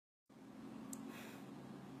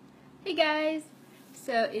Hey guys!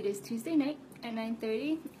 So it is Tuesday night at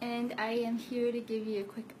 9:30 and I am here to give you a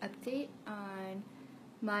quick update on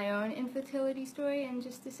my own infertility story and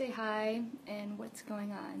just to say hi and what's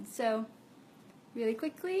going on. So really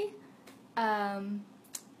quickly,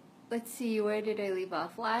 let's see, where did I leave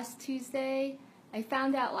off? Last Tuesday, I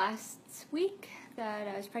found out last week that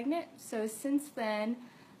I was pregnant. So since then,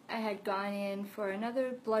 I had gone in for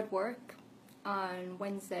another blood work on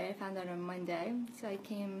Wednesday. I found out on Monday. So I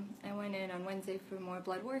went in on Wednesday for more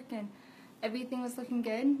blood work and everything was looking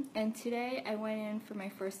good. And today I went in for my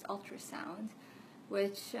first ultrasound,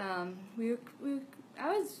 which I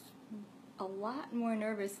was a lot more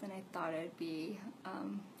nervous than I thought I'd be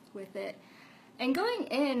with it. And going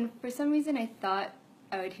in, for some reason I thought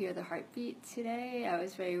I would hear the heartbeat today. I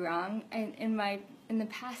was very wrong. And in the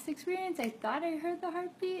past experience, I thought I heard the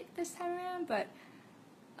heartbeat this time around, but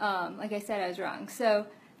like I said, I was wrong. So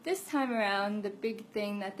this time around, the big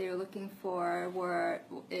thing that they were looking for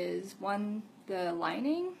is one, the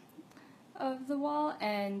lining of the wall,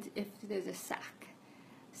 and if there's a sac.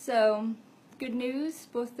 So good news,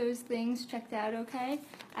 both those things checked out okay.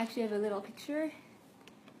 I actually have a little picture.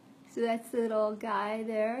 So that's the little guy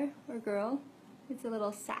there, or girl. It's a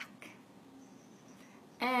little sac.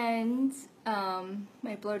 And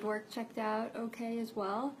my blood work checked out okay as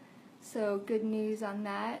well. So good news on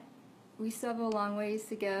that. We still have a long ways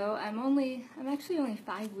to go. I'm actually only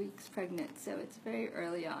 5 weeks pregnant, so it's very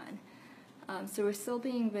early on. So we're still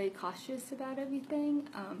being very cautious about everything.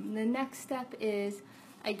 The next step is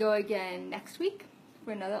I go again next week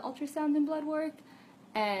for another ultrasound and blood work,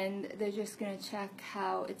 and they're just going to check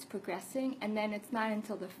how it's progressing. And then it's not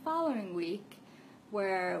until the following week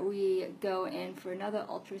where we go in for another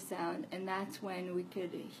ultrasound, and that's when we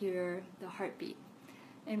could hear the heartbeat.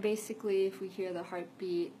 And basically, if we hear the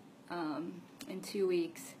heartbeat in 2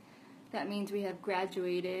 weeks, that means we have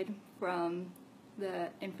graduated from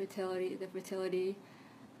the fertility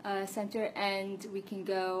center, and we can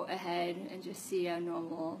go ahead and just see a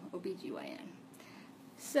normal OBGYN.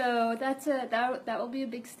 So that will be a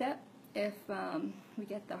big step if we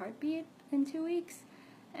get the heartbeat in 2 weeks.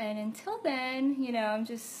 And until then, you know, I'm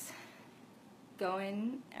just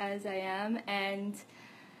going as I am and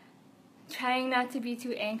trying not to be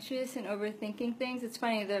too anxious and overthinking things. It's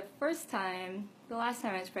funny, the last time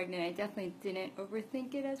I was pregnant, I definitely didn't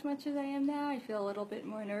overthink it as much as I am now. I feel a little bit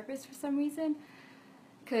more nervous for some reason,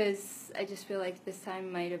 because I just feel like this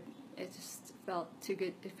time it just felt too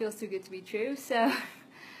good. It feels too good to be true. So,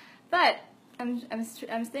 but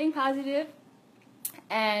I'm staying positive.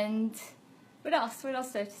 And what else? What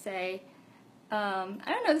else do I have to say? I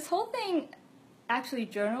don't know. This whole thing, actually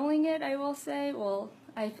journaling it, I will say. Well,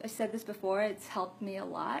 I've said this before, it's helped me a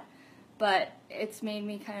lot, but it's made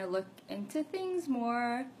me kind of look into things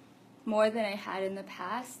more than I had in the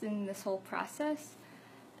past in this whole process.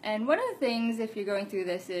 And one of the things, if you're going through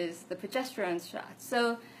this, is the progesterone shots.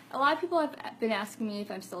 So a lot of people have been asking me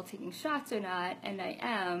if I'm still taking shots or not, and I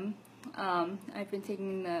am. I've been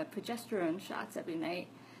taking the progesterone shots every night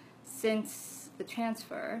since the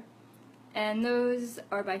transfer, and those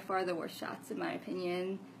are by far the worst shots in my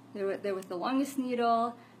opinion. They're with the longest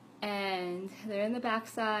needle, and they're in the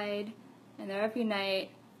backside, and they're every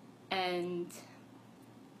night, and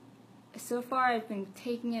so far I've been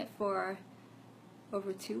taking it for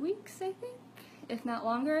over 2 weeks, I think, if not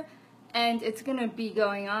longer, and it's going to be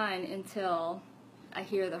going on until I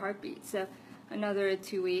hear the heartbeat. So another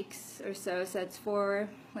 2 weeks or so, so that's 4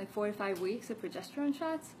 to 5 weeks of progesterone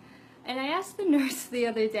shots. And I asked the nurse the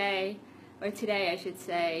other day, or today I should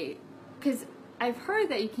say, because I've heard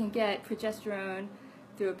that you can get progesterone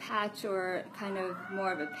through a patch or kind of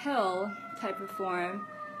more of a pill type of form.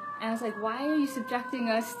 And I was like, why are you subjecting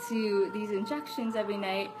us to these injections every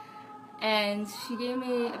night? And she gave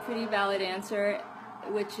me a pretty valid answer,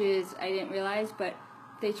 which is, I didn't realize, but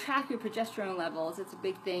they track your progesterone levels. It's a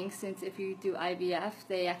big thing, since if you do IVF,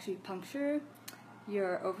 they actually puncture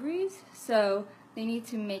your ovaries. So they need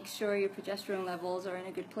to make sure your progesterone levels are in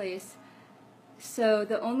a good place. So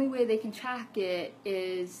the only way they can track it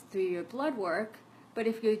is through your blood work, but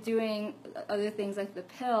if you're doing other things like the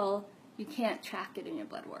pill, you can't track it in your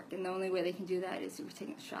blood work, and the only way they can do that is if you're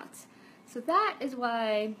taking the shots. So that is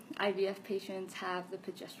why IVF patients have the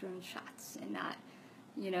progesterone shots and not,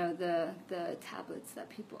 you know, the tablets that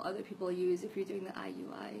other people use if you're doing the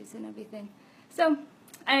IUIs and everything. So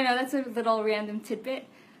I don't know, that's a little random tidbit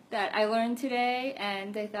that I learned today,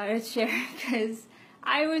 and I thought I'd share because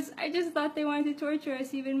I just thought they wanted to torture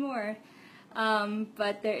us even more.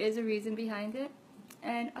 But there is a reason behind it.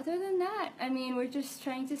 And other than that, I mean, we're just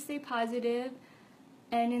trying to stay positive.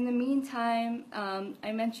 And in the meantime,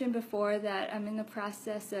 I mentioned before that I'm in the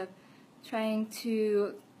process of trying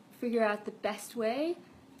to figure out the best way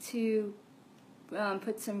to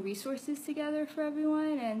put some resources together for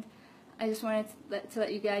everyone, and I just wanted to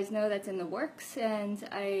let you guys know that's in the works, and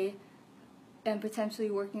I am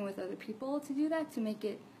potentially working with other people to do that, to make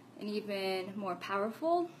it an even more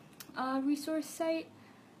powerful resource site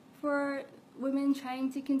for women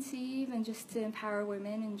trying to conceive and just to empower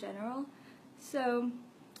women in general. So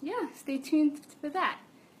yeah, stay tuned for that.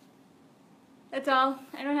 That's all.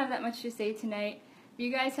 I don't have that much to say tonight. If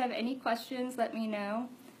you guys have any questions, let me know.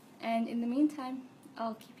 And in the meantime,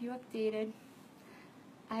 I'll keep you updated.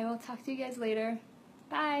 I will talk to you guys later.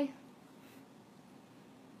 Bye!